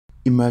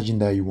Imagine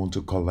that you want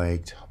to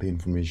collect the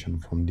information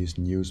from this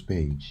news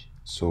page.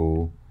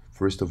 So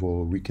first of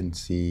all, we can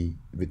see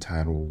the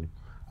title.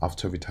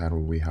 After the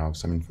title, we have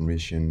some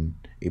information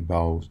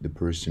about the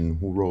person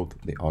who wrote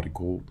the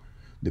article,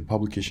 the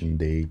publication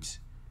date,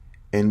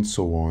 and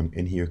so on.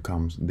 And here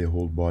comes the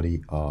whole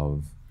body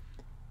of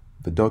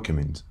the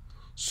document.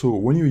 So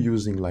when you're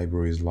using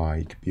libraries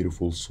like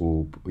Beautiful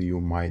Soup,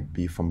 you might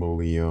be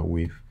familiar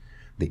with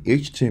the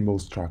HTML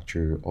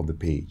structure of the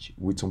page,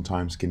 which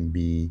sometimes can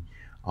be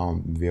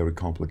very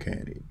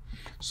complicated.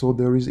 So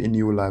there is a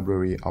new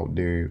library out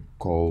there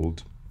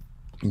called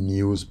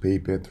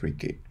Newspaper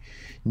 3K.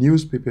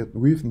 Newspaper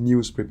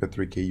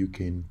 3K, you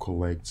can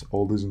collect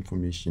all this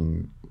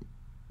information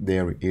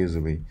very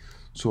easily.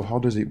 So how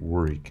does it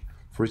work?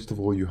 First of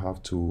all, you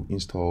have to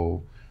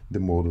install the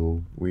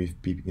module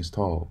with pip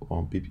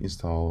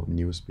install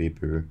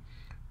newspaper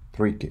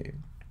 3K.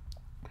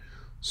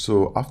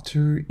 So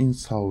after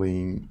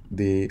installing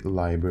the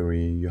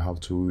library, you have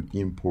to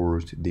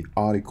import the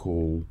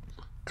article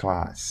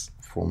class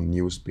from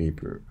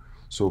newspaper.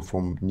 So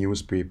from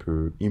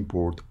newspaper,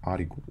 import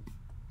article.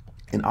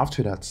 And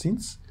after that,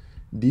 since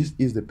this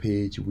is the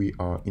page we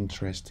are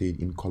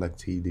interested in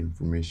collecting the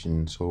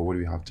information, so what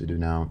we have to do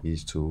now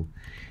is to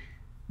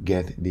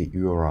get the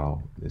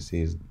URL. This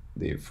is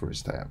the first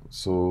step.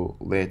 So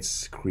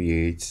let's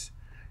create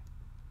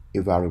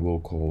a variable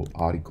called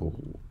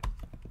article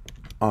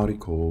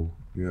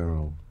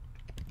URL,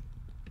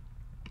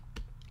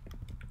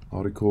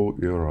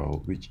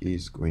 which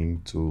is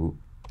going to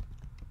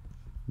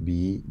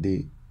be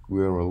the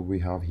URL we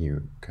have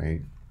here.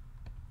 Okay,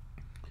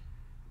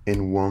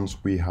 and once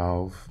we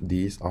have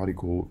this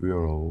article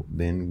URL,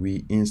 then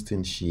we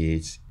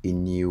instantiate a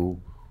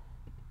new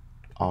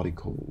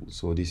article.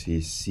 So this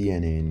is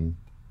CNN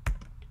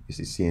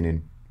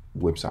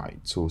website.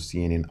 So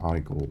CNN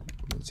article,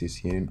 let's say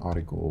CNN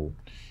article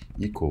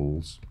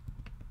equals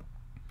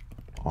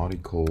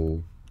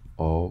article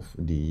of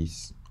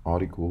this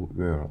article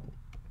URL.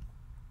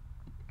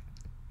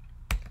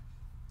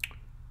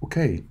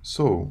 Okay,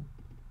 so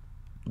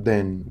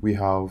then we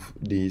have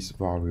this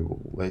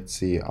variable, let's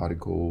say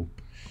article,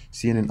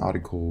 CNN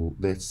article.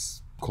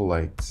 Let's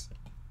collect,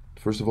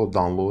 first of all,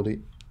 download it.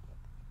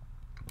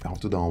 I have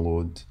to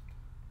download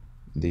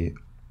the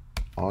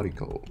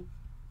article.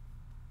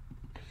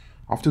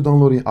 After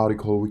downloading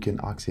article, we can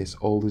access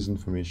all this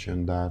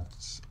information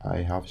that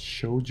I have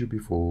showed you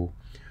before.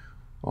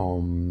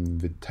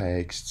 The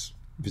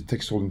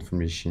textual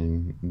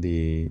information,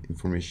 the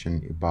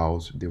information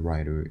about the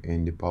writer,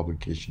 and the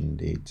publication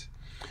date.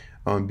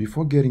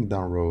 Before getting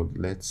download,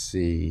 let's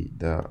say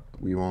that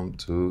we want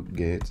to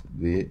get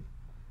the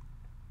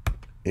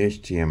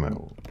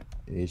HTML.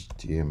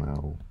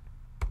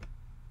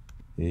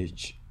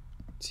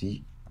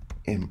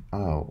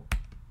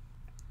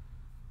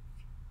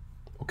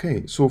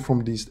 Okay, so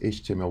from this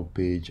HTML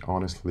page,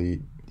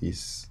 honestly,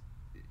 this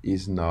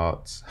is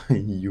not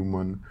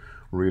human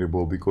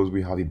readable because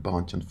we have a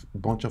bunch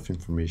of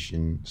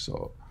information.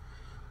 So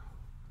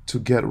to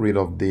get rid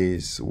of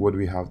this, what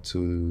we have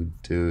to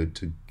do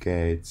to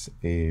get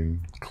a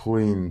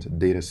cleaned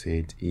data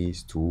set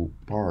is to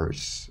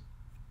parse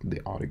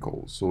the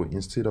article. So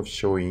instead of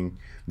showing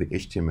the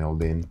HTML,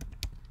 then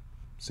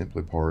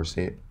simply parse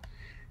it.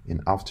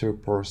 And after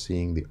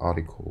parsing the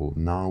article,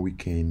 now we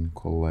can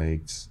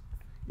collect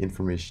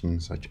information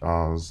such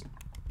as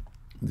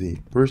the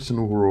person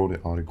who wrote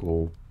the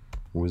article,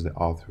 who is the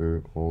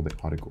author of the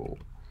article.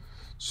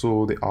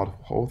 So the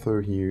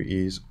author here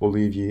is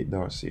Olivier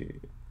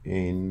Darcy,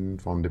 and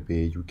from the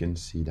page we can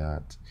see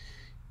that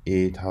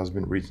it has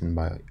been written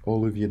by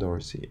Olivier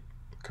Darcy.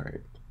 Okay,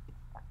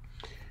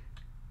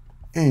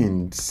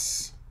 and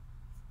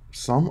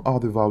some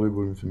other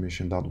valuable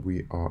information that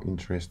we are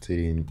interested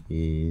in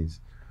is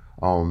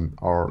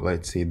or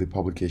let's say the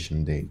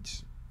publication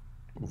date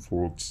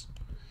for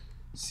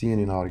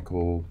CNN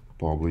article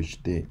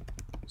published date.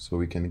 So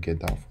we can get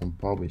that from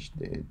published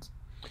date.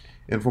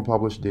 And from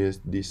published date,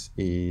 this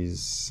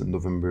is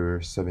November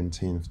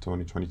 17th,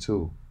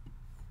 2022.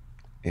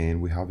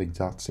 And we have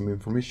exact same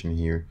information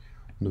here,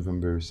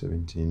 November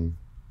 17th,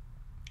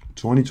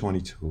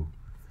 2022.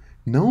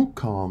 Now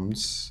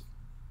comes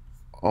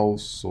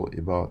also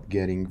about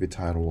getting the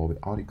title of the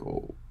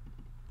article.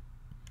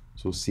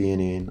 So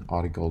CNN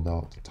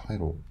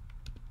article.title.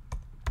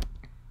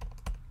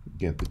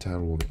 Get the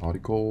title of the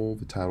article.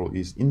 The title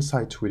is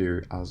Inside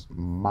Twitter as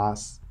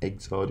Mass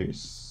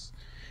Exodus.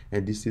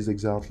 And this is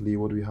exactly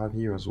what we have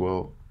here as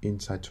well.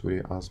 Inside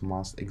Twitter as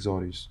Mass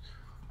Exodus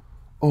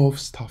of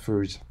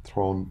staffers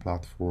thrown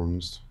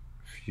platforms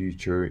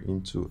future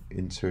into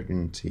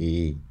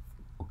uncertainty.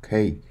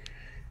 Okay.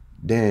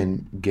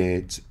 Then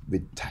get the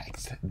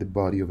text, the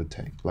body of the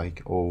text,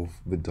 like of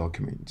the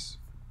documents.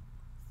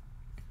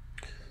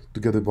 To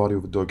get the body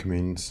of the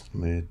document,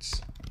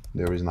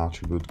 there is an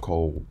attribute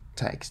called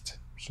text.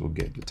 So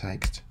get the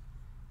text,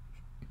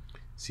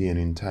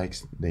 CNN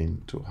text,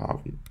 then to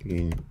have it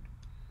in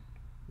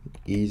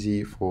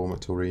easy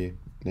formatory,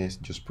 let's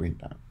just print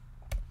that.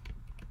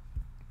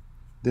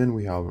 Then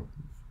we have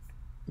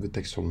the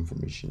textual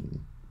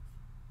information.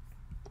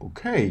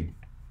 Okay.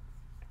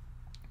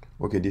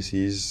 Okay, this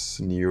is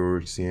New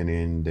York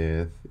CNN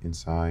death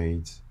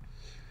inside.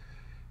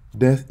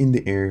 Death in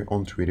the air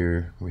on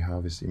Twitter. We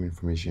have the same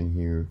information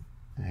here.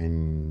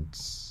 And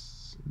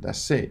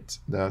that's it.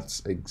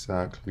 That's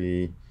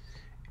exactly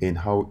and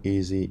how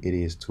easy it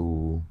is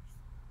to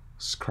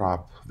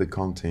scrap the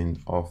content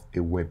of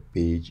a web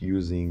page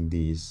using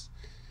this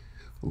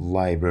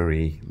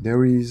library.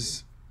 There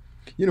is,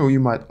 you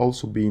might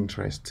also be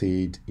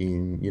interested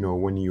in,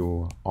 when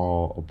you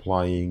are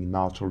applying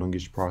natural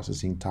language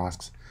processing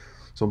tasks,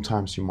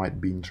 sometimes you might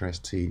be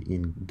interested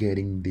in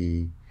getting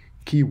the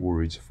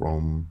keywords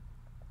from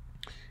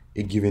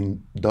a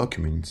given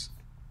document.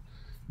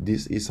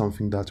 This is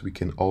something that we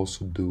can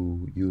also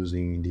do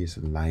using this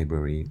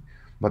library.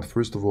 But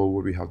first of all,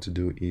 what we have to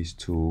do is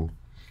to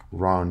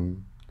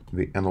run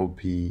the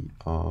NLP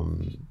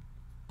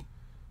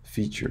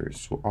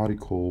features. So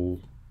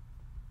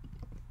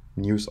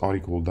news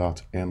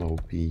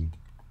article.nlp.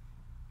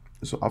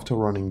 So after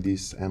running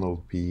this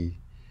NLP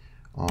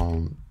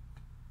um,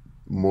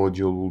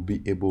 module, will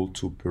be able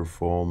to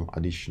perform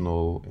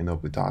additional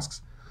NLP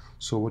tasks.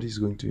 So what is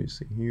going to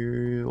say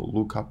here?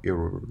 Lookup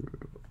error.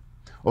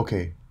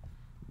 Okay,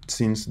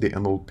 since the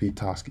NLP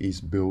task is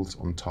built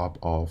on top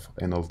of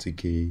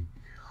NLTK,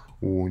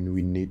 when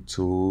we need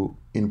to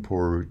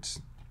import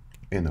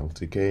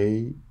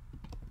NLTK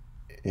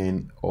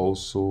and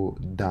also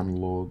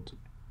download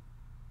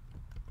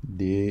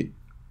the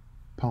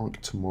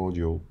punct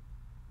module.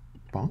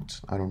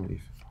 Punct? I don't know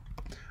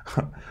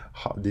if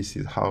this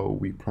is how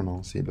we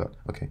pronounce it, but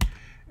okay.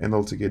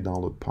 NLTK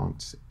download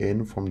punct,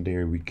 and from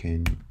there we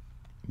can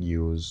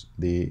use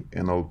the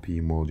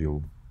NLP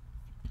module.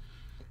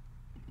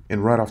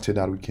 And right after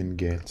that, we can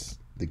get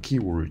the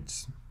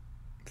keywords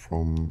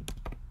from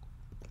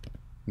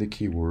the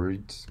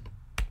keywords.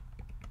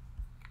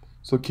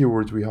 So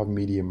keywords, we have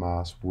media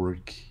mass,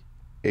 work,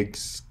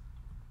 executive,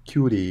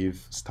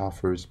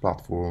 staffers,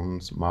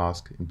 platforms,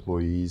 mask,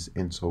 employees,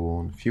 and so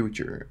on,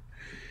 future.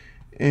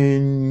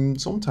 And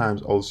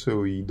sometimes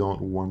also you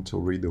don't want to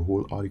read the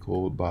whole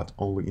article, but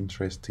only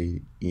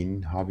interested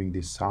in having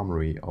the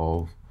summary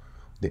of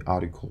the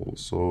article.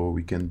 So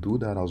we can do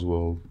that as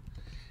well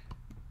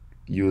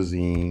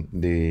using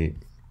the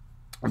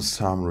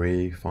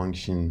summary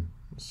function.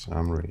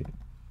 Summary.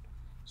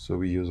 So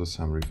we use a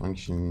summary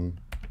function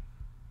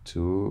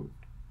to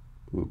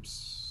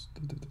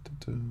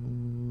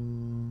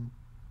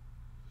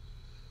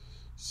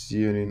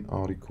CNN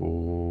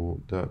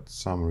article dot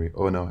summary.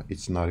 Oh no,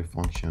 it's not a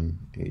function,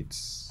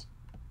 it's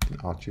an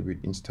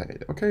attribute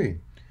instead. Okay,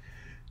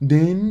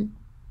 then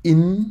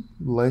in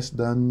less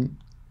than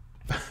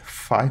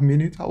 5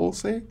 minutes, I will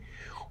say,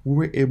 we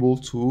were able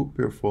to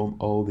perform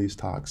all these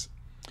tasks.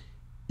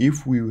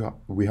 If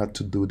we had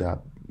to do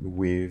that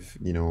with,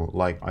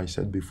 like I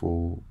said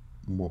before,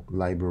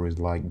 libraries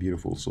like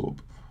Beautiful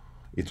Soup,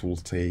 it will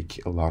take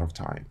a lot of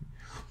time.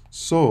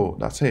 So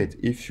that's it.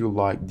 If you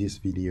like this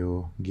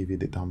video, give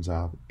it a thumbs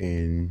up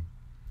and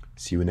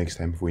see you next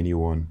time for a new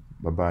one.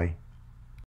 Bye bye.